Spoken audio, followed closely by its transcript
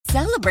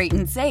Celebrate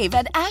and save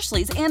at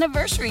Ashley's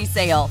Anniversary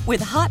Sale.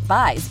 With Hot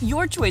Buys,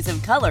 your choice of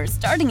colors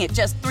starting at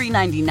just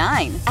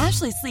 $3.99.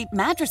 Ashley Sleep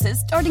mattresses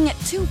starting at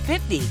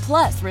 $2.50.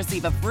 Plus,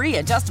 receive a free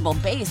adjustable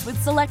base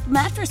with select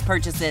mattress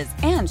purchases.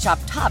 And shop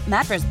top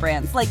mattress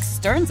brands like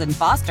Stearns &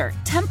 Foster,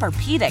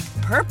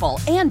 Tempur-Pedic, Purple,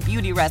 and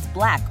Beautyrest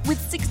Black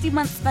with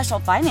 60-month special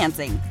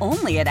financing.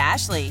 Only at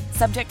Ashley.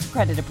 Subject to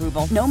credit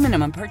approval. No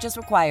minimum purchase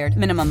required.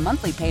 Minimum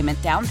monthly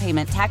payment, down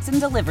payment, tax, and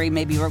delivery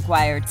may be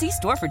required. See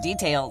store for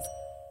details.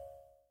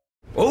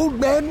 Old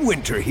Man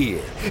Winter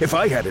here. If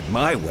I had it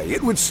my way,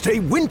 it would stay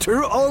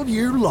winter all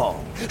year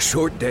long.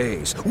 Short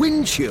days,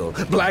 wind chill,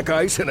 black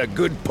ice, and a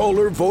good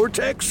polar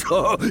vortex.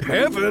 Oh,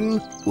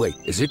 heaven. Wait,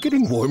 is it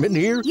getting warm in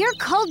here? Your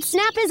cold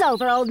snap is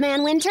over, Old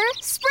Man Winter.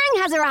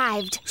 Spring has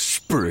arrived.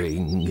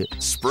 Spring.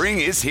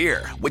 Spring is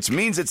here, which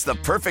means it's the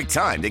perfect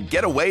time to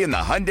get away in the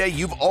Hyundai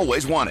you've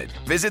always wanted.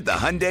 Visit the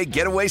Hyundai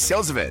Getaway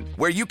Sales Event,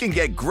 where you can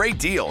get great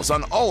deals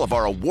on all of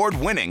our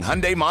award-winning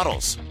Hyundai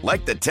models,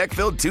 like the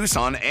tech-filled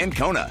Tucson and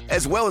Kona,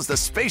 as well as the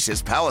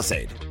spacious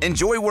Palisade.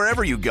 Enjoy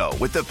wherever you go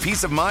with the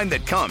peace of mind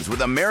that comes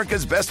with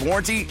America's best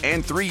warranty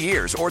and 3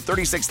 years or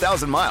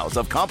 36,000 miles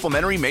of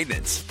complimentary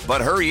maintenance.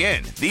 But hurry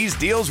in, these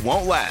deals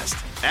won't last.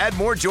 Add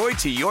more joy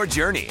to your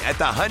journey at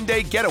the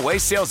Hyundai Getaway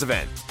Sales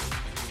Event.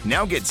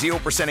 Now get 0%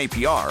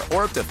 APR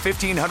or up to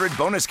 $1,500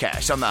 bonus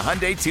cash on the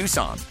Hyundai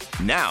Tucson.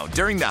 Now,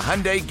 during the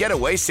Hyundai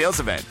Getaway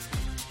Sales Event.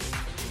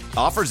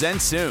 Offers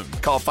end soon.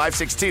 Call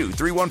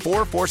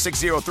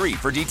 562-314-4603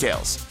 for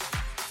details.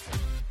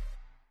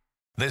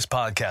 This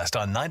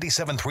podcast on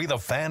 97.3 The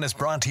Fan is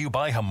brought to you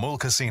by Jamul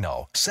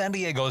Casino, San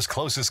Diego's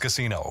closest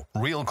casino.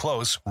 Real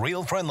close,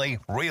 real friendly,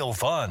 real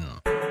fun.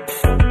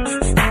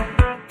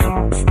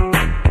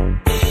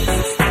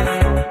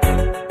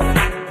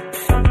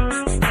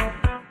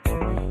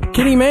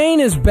 Kenny Mayne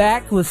is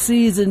back with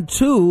season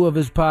 2 of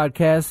his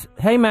podcast.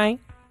 Hey, man.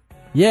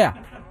 Yeah,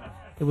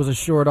 it was a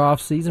short off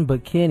season,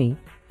 but Kenny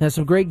has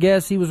some great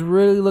guests he was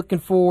really looking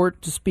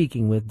forward to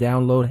speaking with.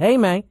 Download Hey,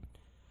 man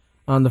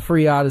on the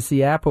free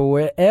Odyssey app or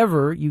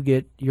wherever you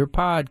get your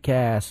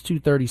podcasts.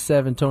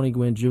 237, Tony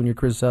Gwynn Jr.,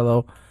 Chris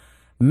Hello,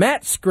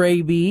 Matt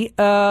Scraby.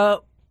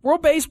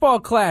 World Baseball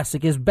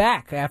Classic is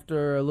back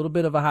after a little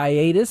bit of a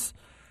hiatus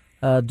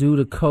due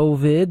to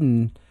COVID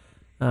and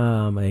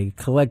a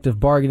collective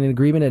bargaining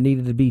agreement that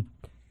needed to be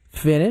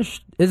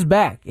finished. It's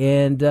back.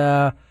 And,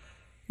 a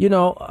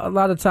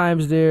lot of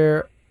times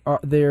there's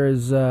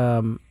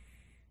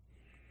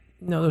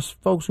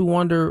folks who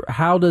wonder,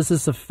 how does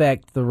this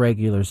affect the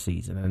regular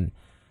season? And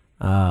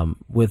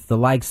with the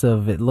likes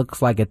of, it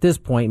looks like at this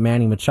point,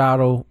 Manny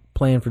Machado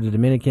playing for the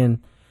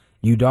Dominican,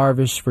 Yu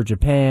Darvish for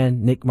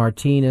Japan, Nick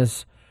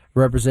Martinez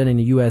representing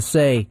the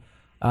USA,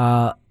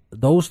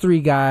 those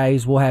three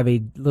guys will have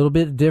a little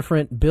bit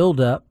different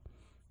buildup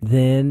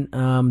than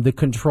the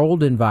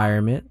controlled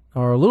environment,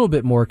 or a little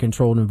bit more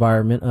controlled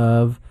environment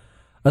of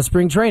a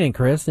spring training,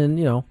 Chris.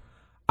 And,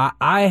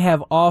 I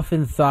have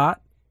often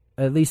thought,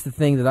 at least the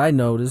thing that I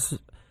notice,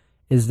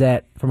 is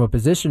that from a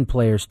position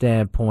player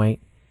standpoint,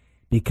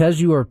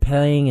 because you are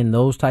playing in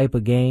those type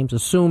of games,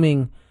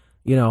 assuming,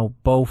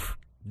 both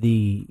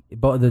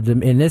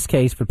in this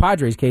case, for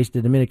Padres' case,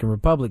 the Dominican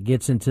Republic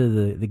gets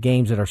into the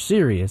games that are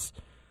serious,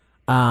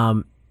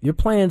 you're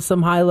playing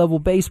some high-level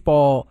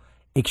baseball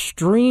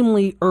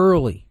extremely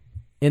early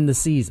in the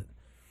season.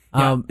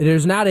 Yeah.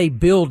 There's not a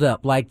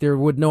build-up like there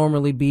would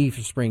normally be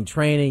for spring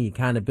training. You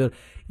kind of build.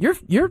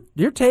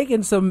 You're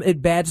taking some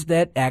at-bats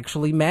that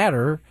actually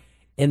matter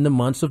in the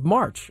months of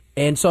March.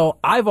 And so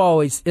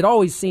it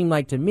always seemed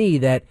like to me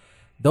that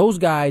those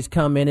guys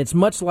come in. It's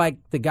much like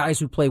the guys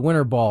who play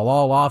winter ball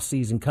all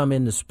offseason come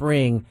into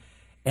spring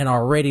and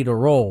are ready to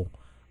roll.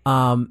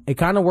 It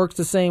kind of works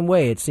the same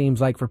way, it seems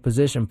like, for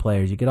position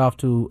players. You get off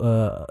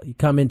to you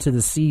come into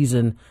the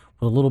season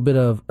with a little bit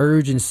of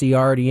urgency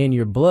already in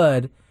your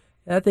blood.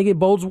 I think it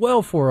bodes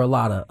well for a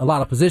lot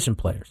of position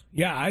players.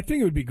 Yeah, I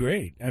think it would be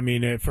great. I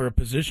mean, for a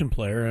position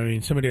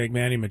player, somebody like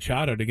Manny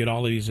Machado to get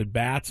all these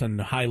at-bats and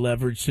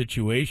high-leverage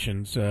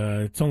situations,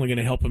 it's only going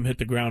to help him hit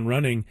the ground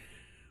running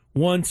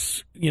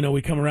once,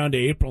 we come around to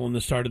April and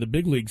the start of the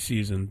big league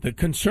season. The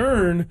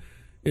concern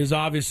is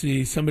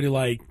obviously somebody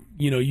like,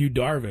 Yu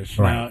Darvish.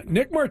 Right. Now,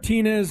 Nick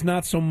Martinez,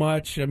 not so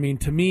much. To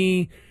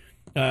me,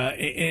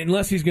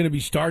 unless he's going to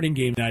be starting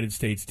game United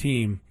States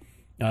team,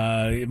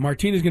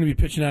 Martinez is going to be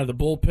pitching out of the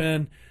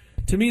bullpen.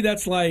 To me,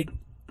 that's like,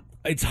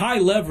 it's high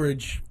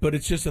leverage, but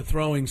it's just a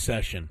throwing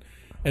session.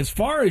 As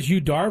far as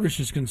Yu Darvish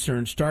is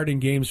concerned, starting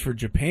games for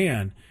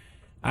Japan,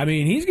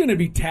 he's going to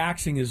be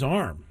taxing his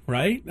arm,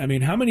 right?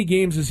 How many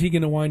games is he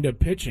going to wind up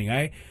pitching?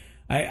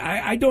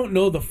 I don't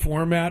know the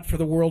format for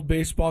the World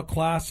Baseball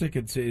Classic.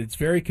 It's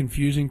very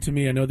confusing to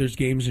me. I know there's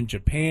games in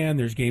Japan,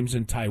 there's games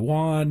in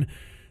Taiwan.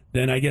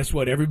 Then I guess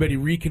everybody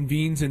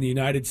reconvenes in the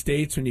United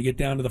States when you get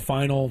down to the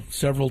final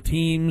several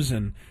teams,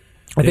 and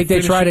I think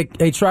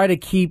they try to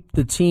keep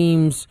the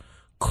teams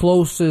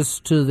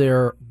closest to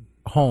their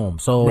home.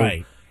 So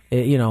right.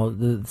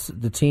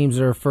 The teams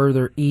that are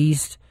further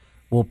east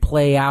will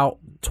play out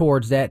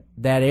towards that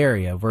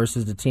area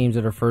versus the teams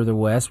that are further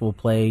west will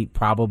play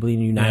probably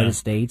in the United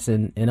States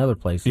and other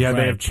places. Yeah,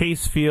 they have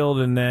Chase Field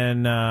and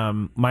then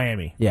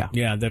Miami. Yeah.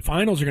 The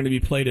finals are going to be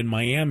played in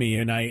Miami,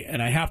 and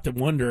I have to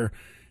wonder,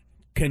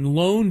 can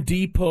Lone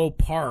Depot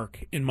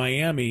Park in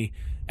Miami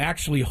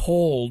actually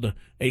hold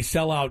a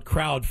sellout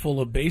crowd full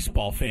of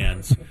baseball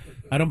fans?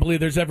 I don't believe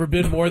there's ever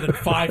been more than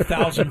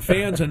 5,000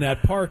 fans in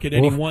that park at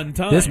any one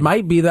time. This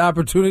might be the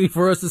opportunity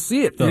for us to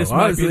see it, though. This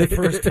might be the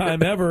first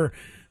time ever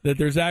that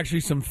there's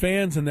actually some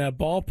fans in that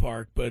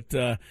ballpark. But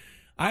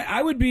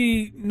I would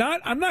be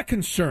I'm not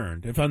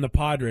concerned if I'm the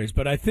Padres,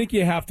 but I think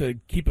you have to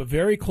keep a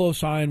very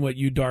close eye on what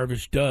Yu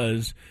Darvish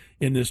does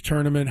in this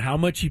tournament, how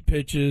much he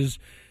pitches,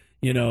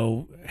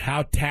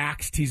 how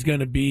taxed he's going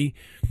to be.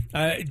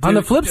 On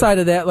the flip side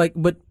of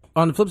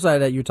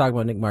that, you're talking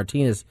about Nick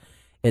Martinez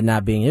and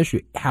not being an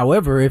issue.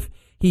 However, if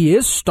he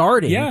is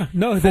starting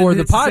for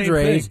the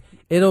Padres,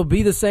 it'll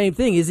be the same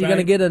thing. Is he going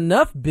to get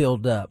enough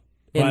build up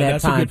in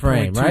that time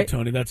frame, right?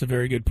 Tony, that's a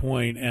very good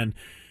point. And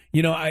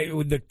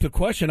the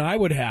question I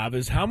would have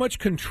is how much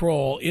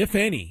control, if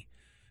any,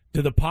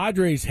 do the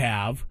Padres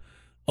have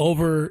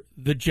over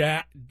the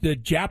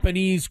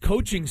Japanese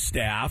coaching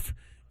staff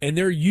and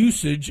their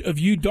usage of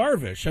Yu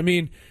Darvish? I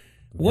mean,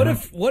 what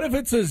if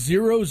it's a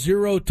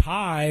 0-0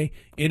 tie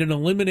in an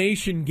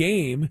elimination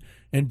game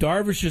and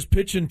Darvish is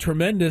pitching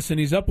tremendous and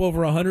he's up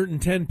over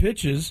 110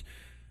 pitches?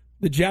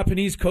 The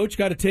Japanese coach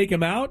got to take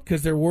him out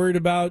because they're worried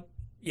about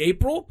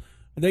April?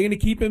 Are they going to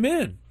keep him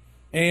in?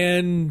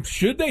 And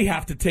should they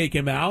have to take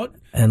him out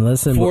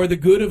for the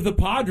good of the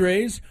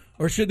Padres,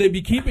 or should they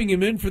be keeping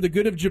him in for the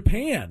good of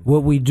Japan?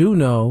 What we do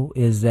know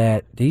is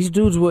that these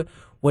dudes,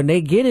 when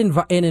they get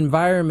in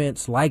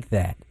environments like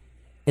that,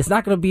 it's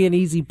not going to be an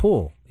easy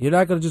pull. You're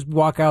not going to just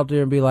walk out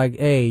there and be like,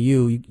 hey,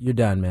 you're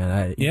done,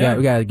 man. We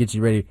got to get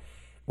you ready.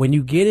 When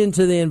you get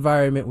into the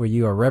environment where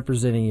you are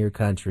representing your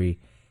country,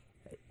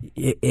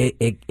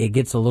 it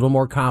gets a little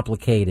more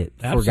complicated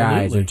for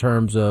guys in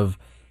terms of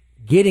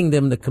getting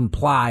them to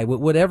comply with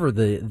whatever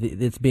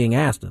it's being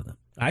asked of them.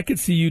 I could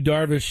see Yu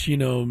Darvish,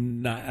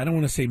 I don't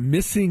want to say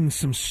missing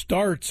some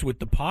starts with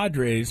the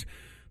Padres,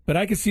 but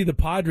I could see the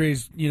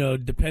Padres,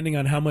 depending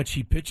on how much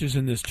he pitches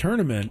in this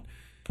tournament,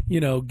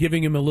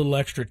 giving him a little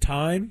extra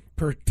time,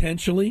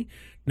 potentially.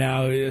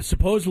 Now,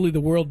 supposedly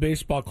the World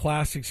Baseball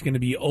Classic is going to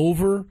be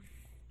over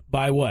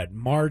by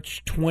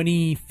March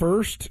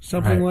 21st,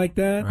 something like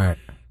that? Right.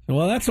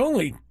 Well, that's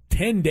only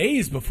 10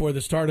 days before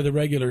the start of the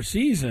regular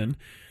season.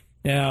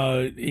 Now,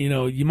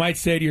 you might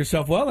say to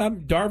yourself, well,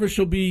 Darvish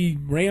will be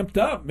ramped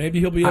up. Maybe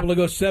he'll be able to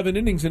go 7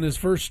 innings in his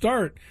first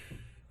start.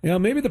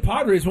 Maybe the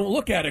Padres won't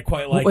look at it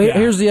quite like that.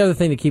 Here's the other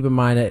thing to keep in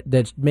mind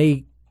that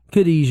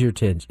could ease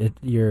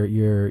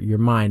your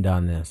mind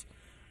on this.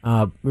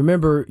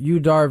 Remember, Yu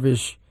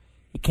Darvish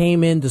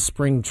came into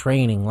spring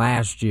training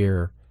last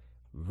year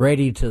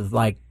ready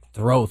to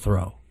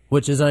throw,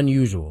 which is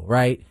unusual,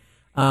 right?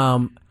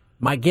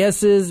 My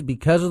guess is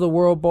because of the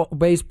World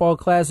Baseball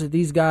Classic,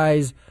 these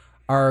guys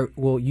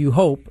you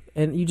hope,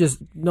 and you just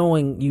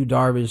knowing Yu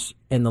Darvish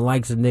and the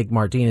likes of Nick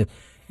Martinez,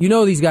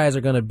 these guys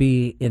are going to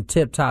be in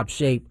tip-top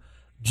shape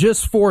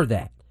just for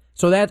that.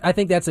 So I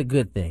think that's a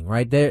good thing,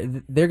 right?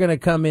 They're going to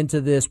come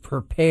into this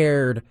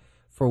prepared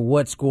for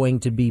what's going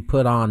to be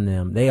put on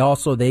them.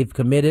 They've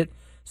committed.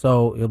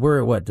 So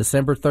we're at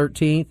December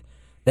 13th.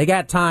 They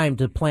got time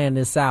to plan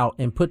this out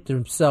and put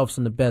themselves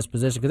in the best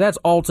position because that's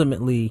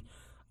ultimately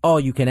all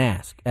you can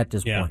ask at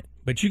this point.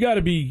 But you got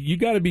to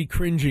be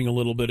cringing a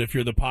little bit if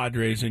you're the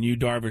Padres and Yu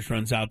Darvish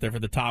runs out there for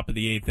the top of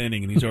the 8th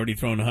inning and he's already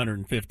thrown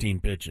 115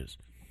 pitches.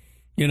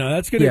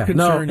 That's going to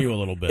concern you a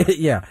little bit.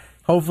 Yeah.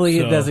 Hopefully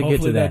it doesn't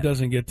get to that. Hopefully that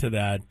doesn't get to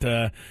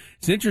that.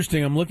 It's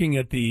interesting. I'm looking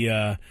at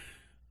the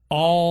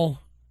all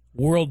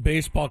World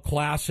Baseball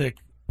Classic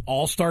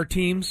All-Star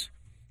teams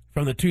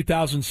from the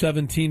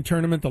 2017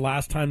 tournament. The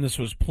last time this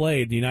was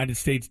played, the United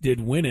States did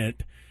win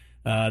it.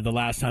 The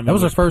last time that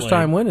was the first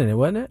time winning it,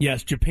 wasn't it?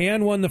 Yes,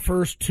 Japan won the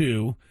first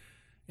 2.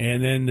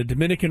 And then the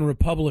Dominican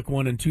Republic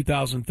won in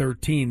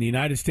 2013. The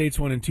United States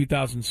won in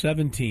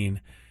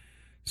 2017.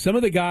 Some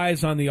of the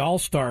guys on the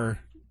All-Star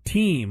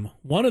team,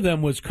 one of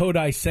them was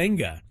Kodai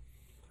Senga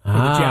for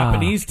the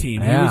Japanese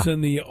team. He was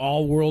in the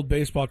All-World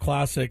Baseball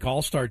Classic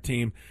All-Star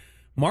team.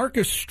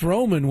 Marcus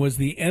Stroman was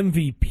the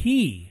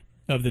MVP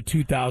of the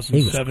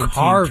 2017 tournament. He was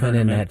carving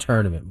in that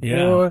tournament.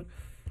 Yeah. Boy.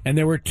 And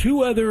there were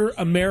 2 other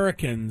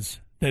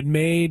Americans that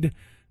made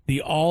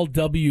the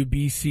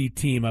All-WBC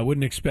team. I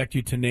wouldn't expect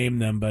you to name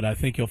them, but I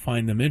think you'll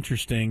find them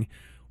interesting.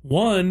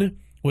 One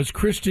was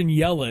Christian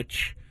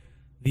Yelich.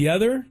 The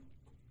other?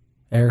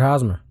 Eric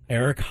Hosmer.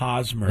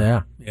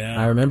 Yeah,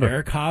 I remember.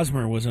 Eric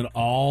Hosmer was an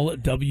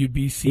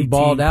All-WBC He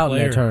balled team out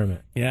player. in that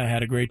tournament. Yeah,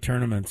 had a great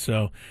tournament.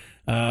 So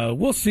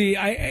we'll see.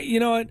 You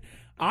know what?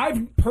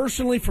 I've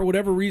personally, for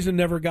whatever reason,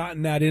 never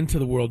gotten that into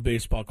the World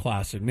Baseball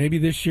Classic. Maybe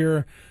this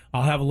year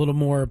I'll have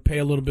pay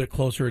a little bit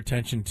closer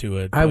attention to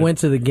it. I went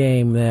to the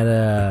game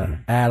that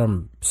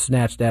Adam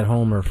snatched that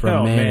homer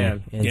from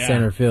Manny in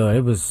center field.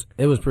 It was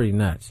pretty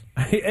nuts.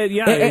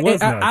 It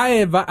was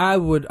nuts. I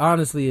would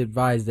honestly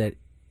advise that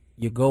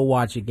you go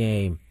watch a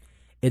game.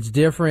 It's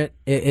different.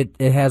 It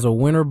has a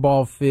winter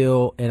ball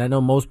feel, and I know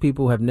most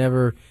people have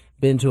never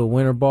been to a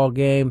winter ball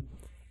game.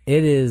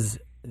 It is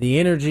the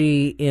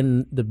energy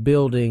in the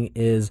building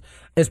is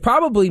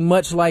probably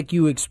much like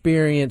you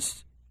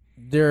experienced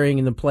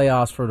during the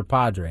playoffs for the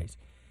Padres.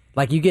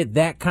 Like, you get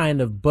that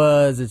kind of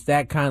buzz. It's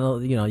that kind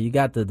of, you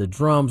got the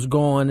drums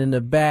going in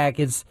the back.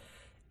 It's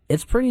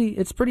pretty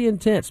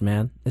intense,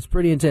 man. It's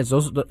pretty intense.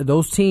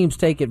 Those teams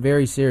take it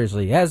very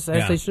seriously, as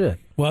they should.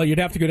 Well, you'd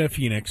have to go to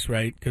Phoenix,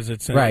 right? Because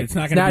it's not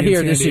going to be here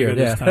in San this Diego year.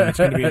 this time. It's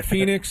going to be in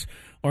Phoenix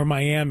or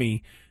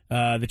Miami.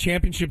 The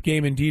championship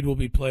game indeed will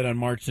be played on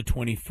March the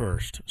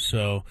 21st.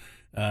 So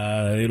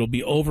it'll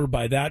be over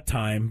by that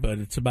time, but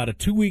it's about a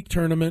 2-week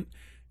tournament.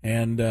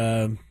 And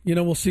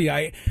we'll see.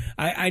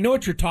 I know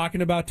what you're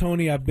talking about,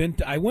 Tony.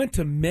 I went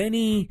to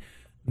many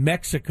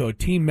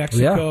Team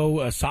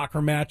Mexico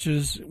soccer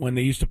matches when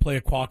they used to play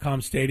at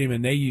Qualcomm Stadium,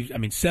 and they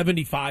used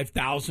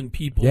 75,000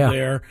 people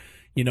there,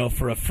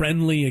 for a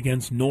friendly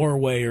against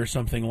Norway or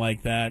something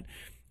like that,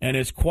 and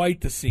it's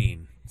quite the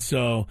scene.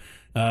 So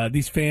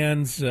these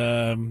fans,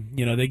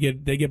 they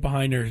get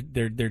behind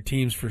their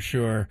teams for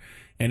sure,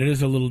 and it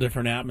is a little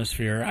different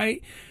atmosphere.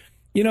 I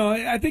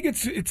think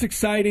it's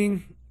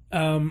exciting.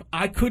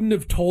 I couldn't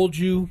have told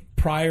you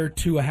prior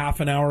to a half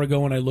an hour ago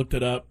when I looked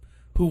it up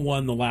who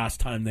won the last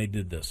time they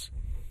did this.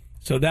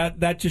 So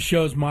that just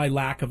shows my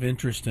lack of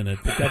interest in it.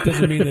 But that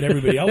doesn't mean that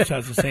everybody else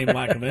has the same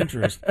lack of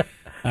interest.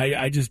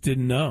 I just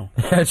didn't know.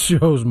 That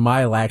shows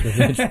my lack of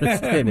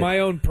interest in it. My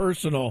own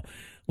personal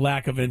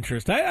lack of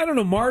interest. I don't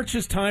know. March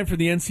is time for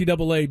the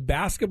NCAA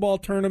basketball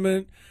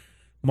tournament.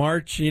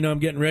 March, I'm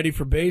getting ready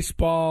for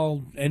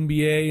baseball,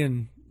 NBA,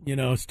 and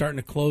starting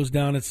to close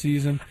down its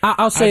season.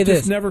 I'll say this.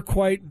 It's never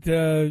quite.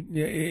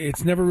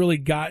 It's never really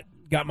got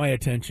my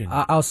attention.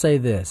 I'll say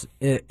this.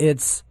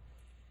 It's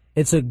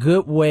a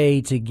good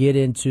way to get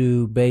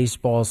into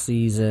baseball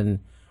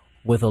season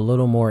with a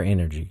little more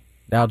energy.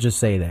 I'll just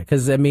say that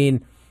because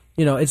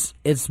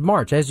it's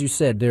March, as you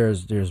said.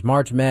 There's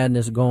March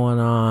Madness going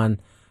on.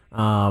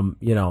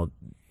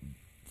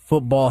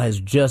 Football has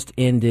just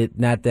ended.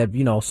 Not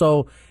that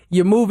so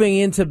you're moving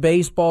into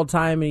baseball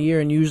time of year,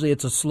 and usually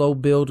it's a slow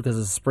build because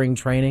it's spring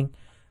training.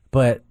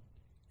 But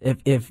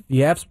if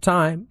you have some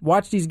time,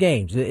 watch these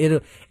games.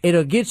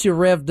 It'll get you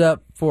revved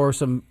up for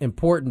some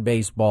important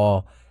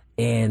baseball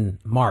in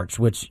March,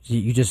 which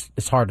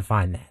it's hard to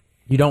find that.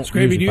 You don't.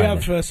 Scraby, do you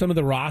have some of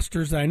the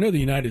rosters? I know the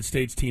United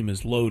States team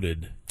is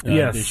loaded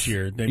this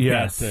year. They've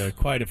got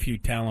quite a few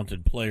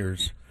talented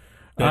players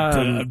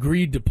that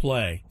agreed to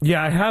play.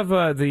 Yeah, I have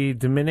the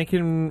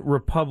Dominican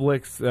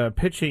Republic's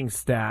pitching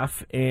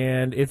staff,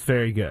 and it's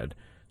very good.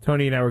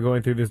 Tony and I were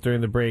going through this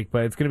during the break,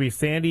 but it's going to be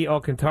Sandy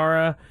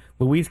Alcantara,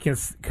 Luis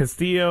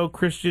Castillo,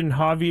 Christian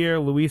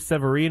Javier, Luis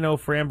Severino,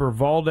 Framber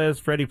Valdez,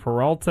 Freddie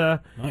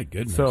Peralta. My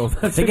goodness. So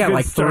they got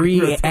like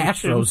 3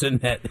 Astros in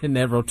that 2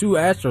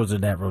 Astros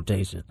in that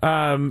rotation.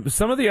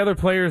 Some of the other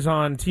players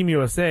on Team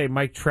USA,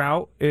 Mike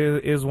Trout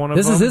is one of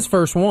them. This is his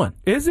first one.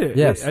 Is it?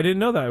 Yes. I didn't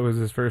know that it was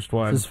his first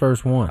one. It's his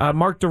first one.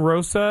 Mark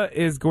DeRosa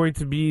is going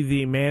to be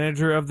the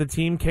manager of the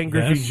team. Ken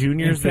Griffey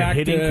Jr. is the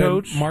hitting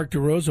coach. Mark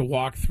DeRosa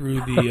walked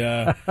through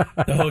the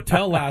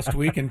hotel last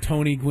week, and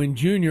Tony Gwynn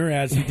Jr.,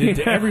 as he did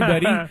to everybody,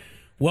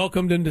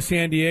 welcomed him to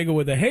San Diego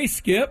with a "Hey,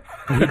 Skip."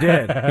 He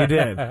did.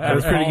 That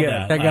was pretty good.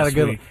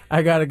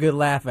 I got a good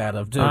laugh at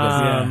him too.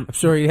 I'm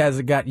sure he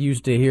hasn't got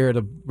used to hearing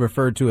it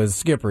referred to as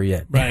Skipper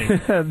yet. Right.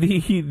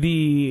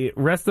 The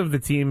rest of the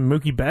team,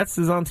 Mookie Betts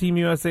is on Team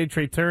USA.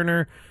 Trey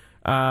Turner,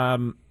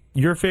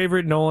 your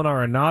favorite, Nolan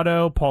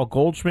Arenado, Paul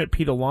Goldschmidt,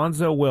 Pete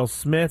Alonso, Will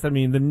Smith. The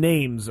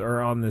names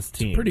are on this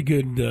team. Pretty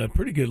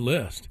good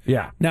list.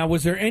 Yeah. Now,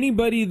 was there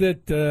anybody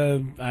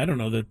that I don't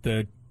know that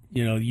the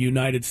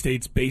United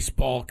States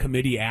Baseball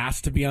Committee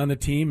asked to be on the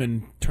team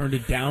and turned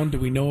it down? Do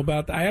we know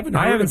about that? I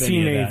haven't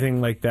seen anything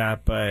like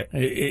that, but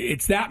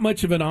it's that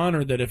much of an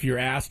honor that if you're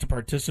asked to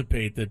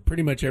participate, that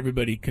pretty much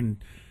everybody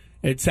can.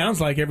 It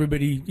sounds like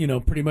everybody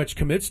pretty much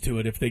commits to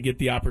it if they get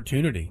the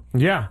opportunity.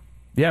 Yeah.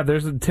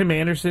 There's Tim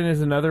Anderson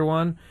is another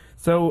one.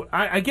 So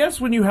I guess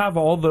when you have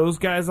all those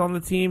guys on the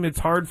team, it's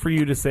hard for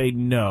you to say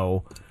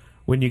no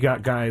when you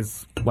got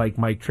guys like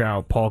Mike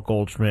Trout, Paul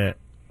Goldschmidt,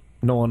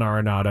 Nolan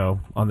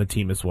Arenado on the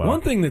team as well.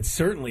 One thing that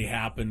certainly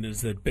happened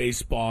is that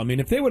baseball,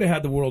 if they would have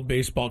had the World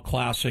Baseball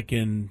Classic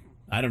in,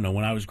 I don't know,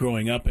 when I was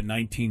growing up in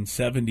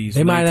 1970s,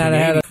 they might not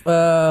have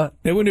had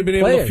they wouldn't have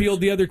been able to field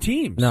the other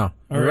teams. No.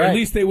 Or at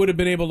least they would have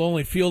been able to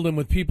only field them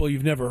with people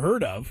you've never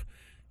heard of.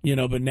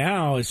 But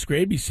now, as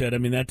Scraby said,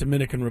 that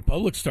Dominican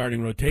Republic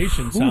starting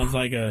rotation sounds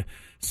like a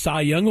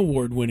Cy Young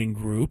Award winning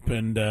group,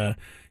 and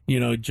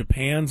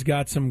Japan's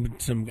got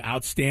some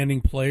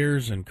outstanding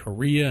players, and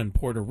Korea and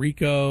Puerto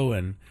Rico,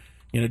 and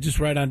just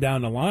right on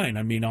down the line.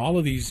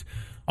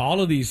 All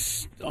of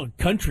these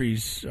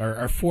countries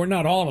are for,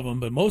 not all of them,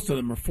 but most of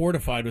them are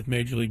fortified with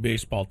Major League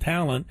Baseball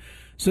talent.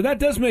 So that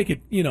does make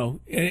it an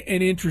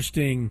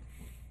interesting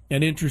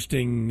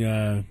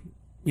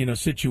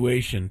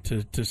situation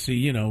to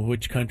see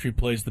which country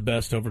plays the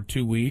best over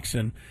 2 weeks.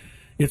 And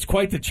it's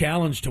quite the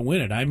challenge to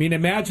win it. I mean,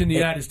 imagine the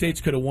United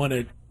States could have won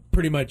it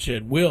pretty much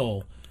at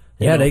will.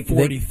 Yeah,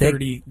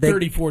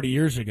 40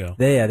 years ago.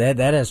 Yeah,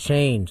 that has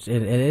changed,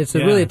 and it's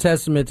really a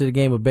testament to the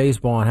game of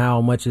baseball and how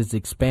much it's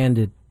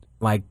expanded,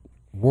 like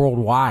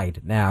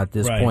worldwide now at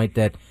this point,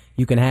 that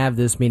you can have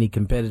this many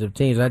competitive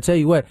teams. And I tell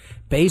you what,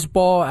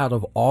 baseball, out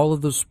of all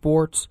of the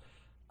sports,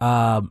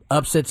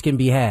 upsets can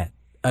be had.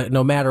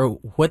 No matter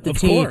what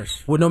the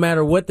no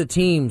matter what the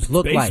teams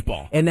look like,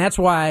 and that's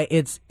why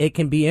it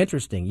can be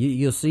interesting.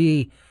 You'll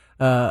see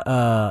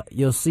an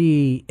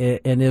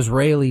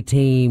Israeli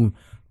team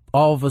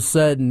all of a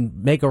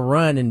sudden make a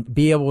run and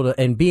be able to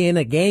and be in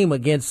a game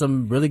against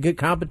some really good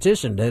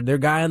competition. Their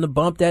guy on the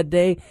bump that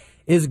day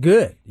is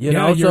good. You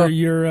know,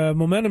 your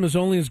momentum is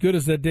only as good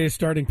as that day's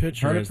starting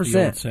pitcher, 100%. as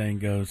the old saying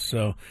goes.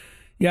 So.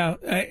 Yeah,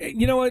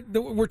 you know what?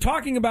 We're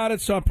talking about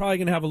it, so I'm probably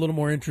going to have a little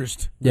more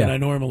interest than I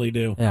normally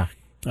do. Yeah.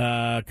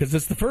 Because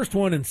it's the first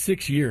one in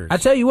 6 years. I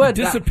tell you what,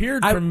 it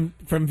disappeared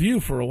from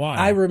view for a while.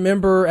 I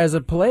remember as a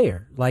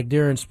player, like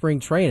during spring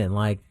training,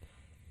 like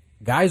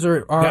guys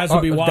are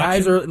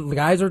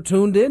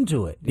tuned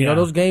into it. You know,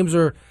 those games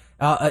are,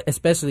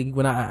 especially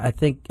when I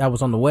think I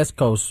was on the West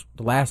Coast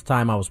the last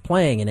time I was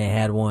playing, and they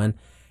had one.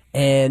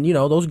 And, you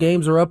know, those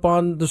games are up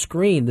on the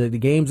screen. The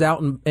games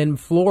out in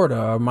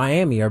Florida or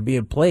Miami are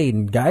being played,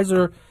 and guys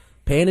are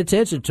paying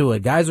attention to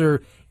it. Guys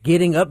are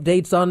getting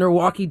updates on their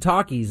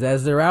walkie-talkies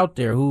as they're out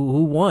there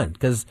who won,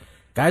 because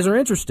guys are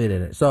interested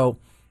in it. So,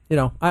 you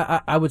know,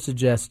 I would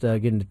suggest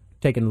taking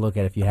a look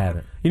at it if you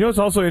haven't. You know what's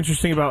also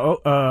interesting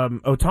about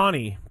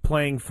Ohtani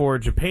playing for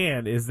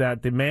Japan is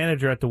that the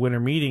manager at the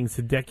winter meeting,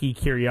 Hideki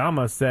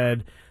Kiriyama,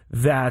 said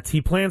that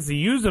he plans to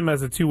use him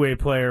as a two-way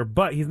player,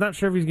 but he's not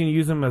sure if he's going to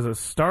use him as a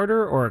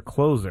starter or a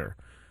closer.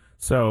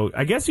 So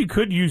I guess you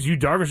could use Yu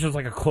Darvish as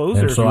like a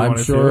closer. And so I'm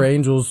sure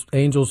Angels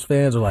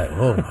fans are like,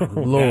 oh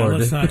my Lord,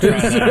 let's not try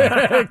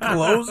that.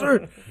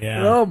 Closer?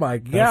 Yeah. Oh my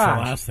God, that's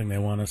the last thing they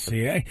want to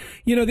see.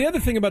 You know, the other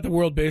thing about the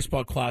World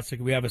Baseball Classic,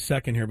 we have a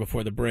second here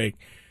before the break.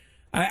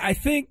 I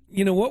think,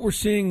 you know, what we're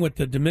seeing with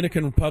the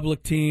Dominican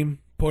Republic team,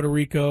 Puerto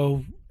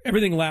Rico,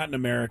 everything Latin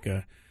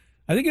America,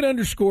 I think it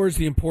underscores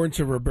the importance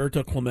of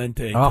Roberto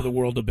Clemente to the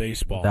world of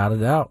baseball. Without a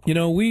doubt. You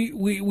know,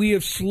 we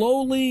have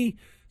slowly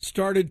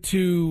started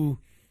to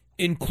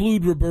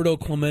include Roberto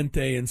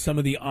Clemente in some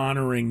of the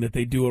honoring that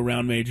they do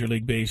around Major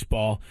League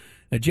Baseball.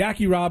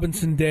 Jackie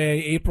Robinson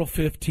Day, April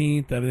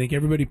 15th. I think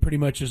everybody pretty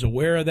much is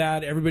aware of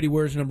that. Everybody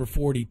wears number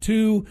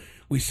 42.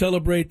 We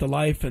celebrate the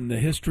life and the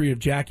history of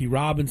Jackie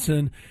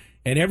Robinson.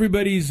 And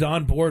everybody's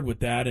on board with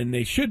that, and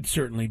they should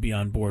certainly be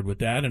on board with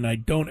that, and I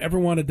don't ever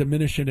want to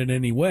diminish it in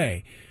any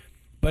way.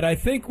 But I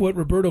think what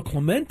Roberto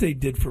Clemente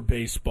did for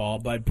baseball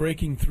by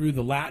breaking through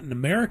the Latin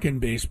American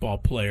baseball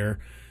player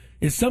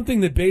is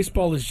something that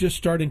baseball is just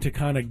starting to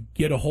kind of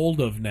get a hold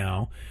of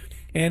now.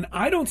 And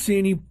I don't see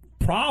any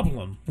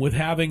problem with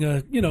having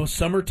a, you know,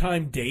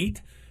 summertime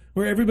date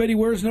where everybody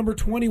wears number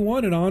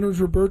 21 and honors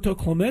Roberto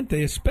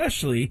Clemente,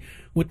 especially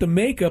with the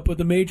makeup of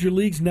the major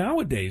leagues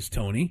nowadays,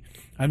 Tony.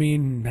 I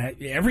mean,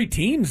 every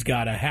team's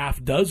got a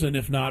half dozen,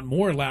 if not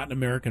more, Latin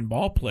American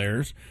ball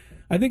players.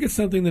 I think it's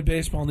something that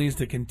baseball needs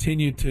to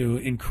continue to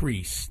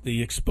increase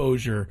the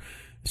exposure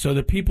so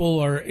that people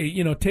are,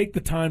 you know, take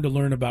the time to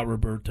learn about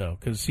Roberto,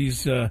 because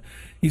he's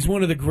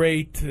one of the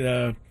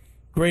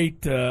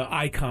great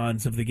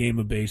icons of the game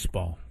of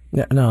baseball.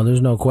 Yeah, no,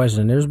 there's no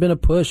question. There's been a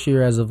push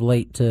here as of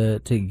late to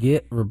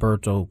get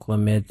Roberto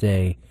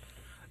Clemente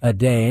a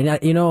day. And,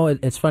 you know,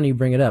 it's funny you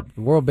bring it up.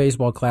 The World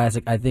Baseball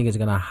Classic, I think, is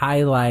going to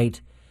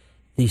highlight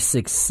the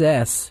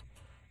success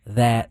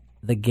that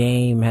the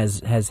game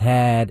has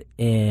had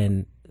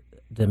in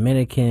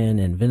Dominican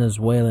and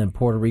Venezuela and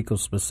Puerto Rico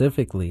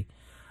specifically.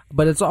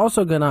 But it's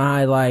also going to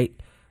highlight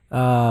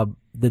the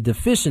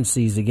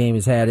deficiencies the game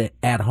has had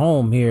at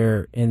home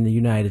here in the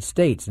United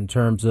States in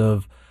terms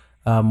of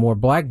more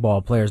black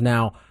ball players.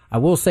 Now, I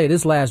will say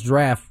this last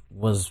draft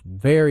was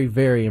very,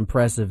 very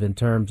impressive in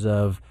terms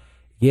of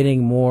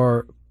getting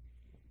more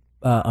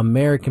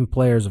American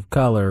players of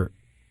color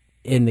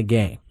in the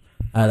game.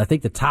 I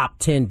think the top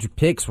 10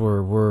 picks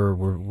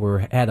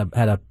had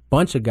a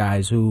bunch of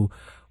guys who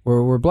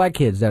were black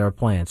kids that are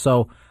playing.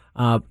 So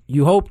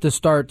you hope to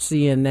start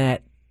seeing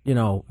that, you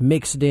know,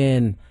 mixed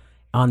in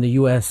on the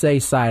USA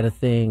side of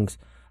things.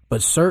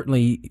 But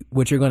certainly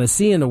what you're going to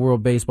see in the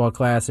World Baseball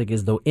Classic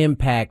is the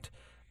impact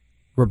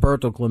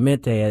Roberto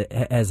Clemente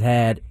has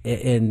had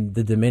in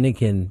the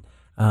Dominican,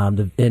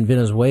 in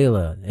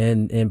Venezuela,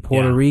 and in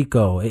Puerto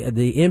Rico.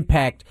 The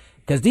impact,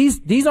 because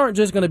these aren't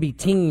just going to be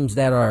teams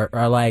that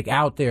are like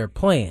out there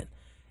playing.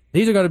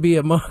 These are going to be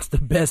amongst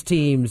the best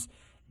teams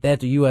that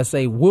the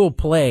USA will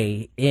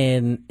play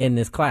in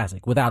this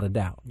Classic, without a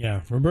doubt.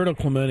 Yeah, Roberto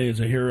Clemente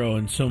is a hero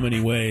in so many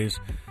ways.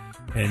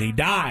 And he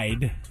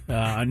died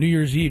on New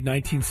Year's Eve,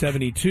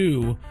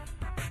 1972,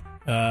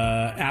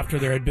 after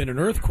there had been an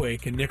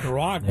earthquake in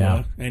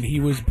Nicaragua, and he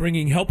was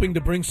helping to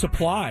bring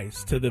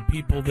supplies to the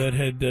people that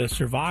had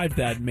survived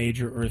that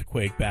major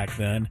earthquake back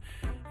then.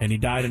 And he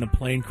died in a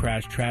plane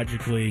crash,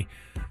 tragically,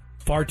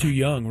 far too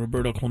young.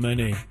 Roberto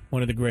Clemente,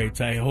 one of the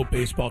greats. I hope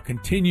baseball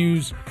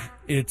continues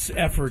its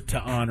effort to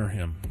honor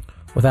him.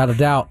 Without a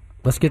doubt.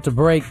 Let's get to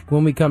break.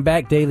 When we come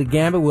back, Daily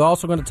Gambit, we're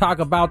also going to talk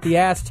about the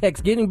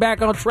Aztecs getting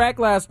back on track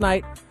last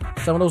night.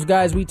 Some of those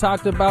guys we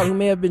talked about who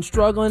may have been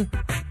struggling,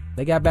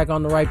 they got back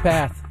on the right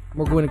path.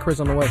 More Gwen and Chris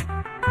on the way.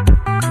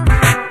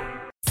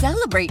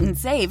 Celebrate and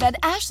save at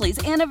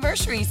Ashley's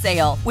Anniversary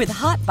Sale. With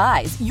Hot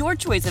Buys, your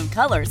choice of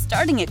colors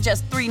starting at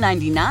just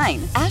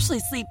 $3.99. Ashley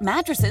Sleep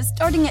mattresses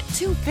starting at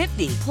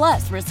 $2.50.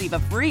 Plus, receive a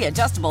free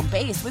adjustable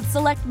base with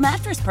select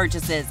mattress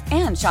purchases.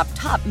 And shop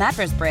top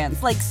mattress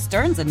brands like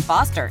Stearns &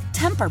 Foster,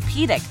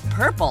 Tempur-Pedic,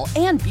 Purple,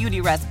 and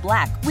Beautyrest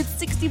Black with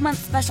 60-month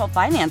special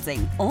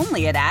financing.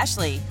 Only at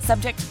Ashley.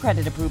 Subject to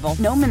credit approval.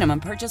 No minimum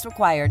purchase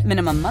required.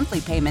 Minimum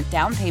monthly payment,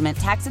 down payment,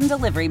 tax, and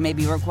delivery may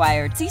be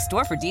required. See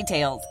store for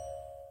details.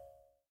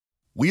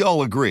 We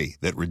all agree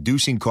that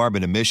reducing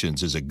carbon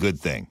emissions is a good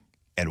thing.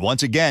 And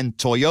once again,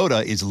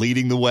 Toyota is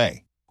leading the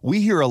way.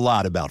 We hear a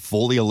lot about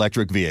fully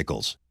electric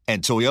vehicles,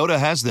 and Toyota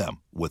has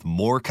them, with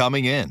more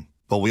coming in.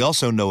 But we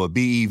also know a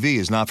BEV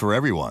is not for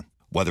everyone,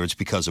 whether it's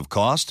because of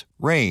cost,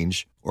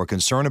 range, or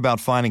concern about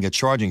finding a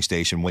charging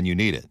station when you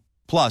need it.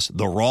 Plus,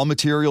 the raw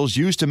materials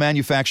used to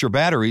manufacture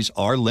batteries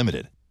are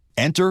limited.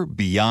 Enter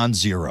Beyond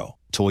Zero,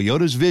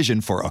 Toyota's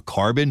vision for a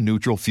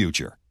carbon-neutral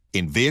future.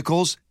 In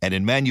vehicles and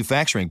in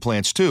manufacturing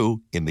plants,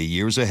 too, in the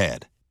years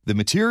ahead. The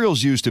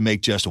materials used to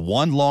make just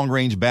one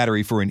long-range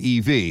battery for an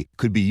EV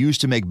could be used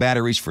to make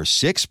batteries for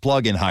 6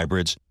 plug-in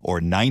hybrids or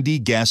 90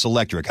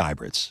 gas-electric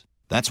hybrids.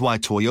 That's why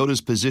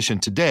Toyota's position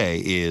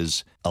today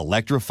is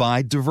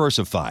electrified,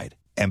 diversified,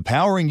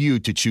 empowering you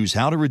to choose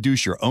how to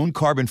reduce your own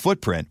carbon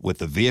footprint with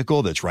the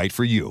vehicle that's right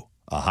for you,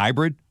 a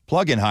hybrid,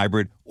 plug-in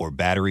hybrid, or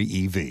battery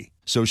EV.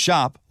 So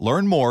shop,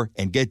 learn more,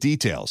 and get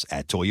details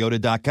at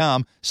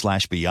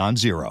toyota.com/Beyond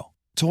Zero.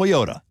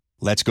 Toyota,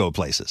 let's go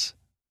places.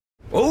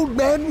 Old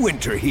Man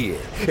Winter here.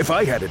 If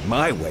I had it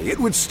my way, it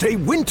would stay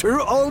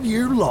winter all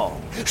year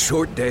long.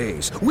 Short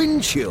days,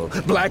 wind chill,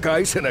 black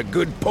ice, and a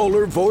good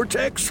polar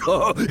vortex.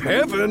 Oh,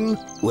 heaven.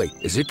 Wait,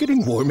 is it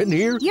getting warm in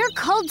here? Your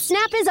cold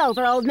snap is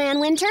over, Old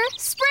Man Winter.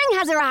 Spring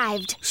has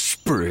arrived.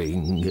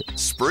 Spring.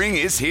 Spring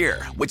is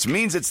here, which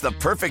means it's the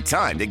perfect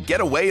time to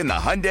get away in the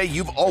Hyundai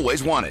you've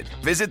always wanted.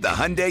 Visit the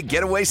Hyundai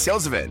Getaway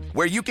Sales Event,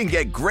 where you can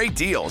get great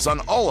deals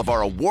on all of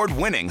our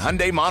award-winning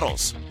Hyundai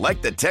models,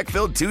 like the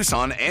tech-filled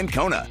Tucson and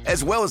Kona,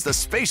 as well as the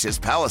spacious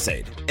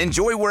Palisade.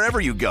 Enjoy wherever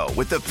you go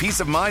with the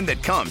peace of mind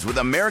that comes with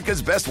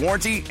America's best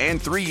warranty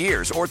and 3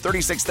 years or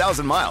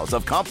 36,000 miles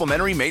of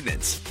complimentary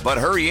maintenance. But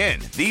hurry in,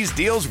 these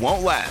deals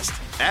won't last.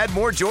 Add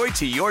more joy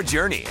to your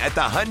journey at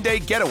the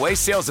Hyundai Getaway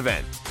Sales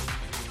Event.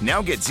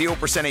 Now get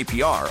 0%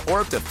 APR or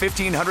up to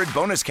 $1,500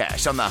 bonus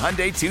cash on the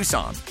Hyundai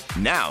Tucson.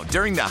 Now,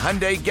 during the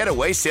Hyundai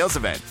Getaway Sales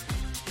Event.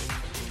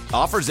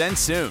 Offers end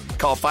soon.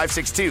 Call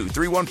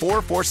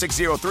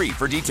 562-314-4603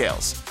 for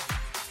details.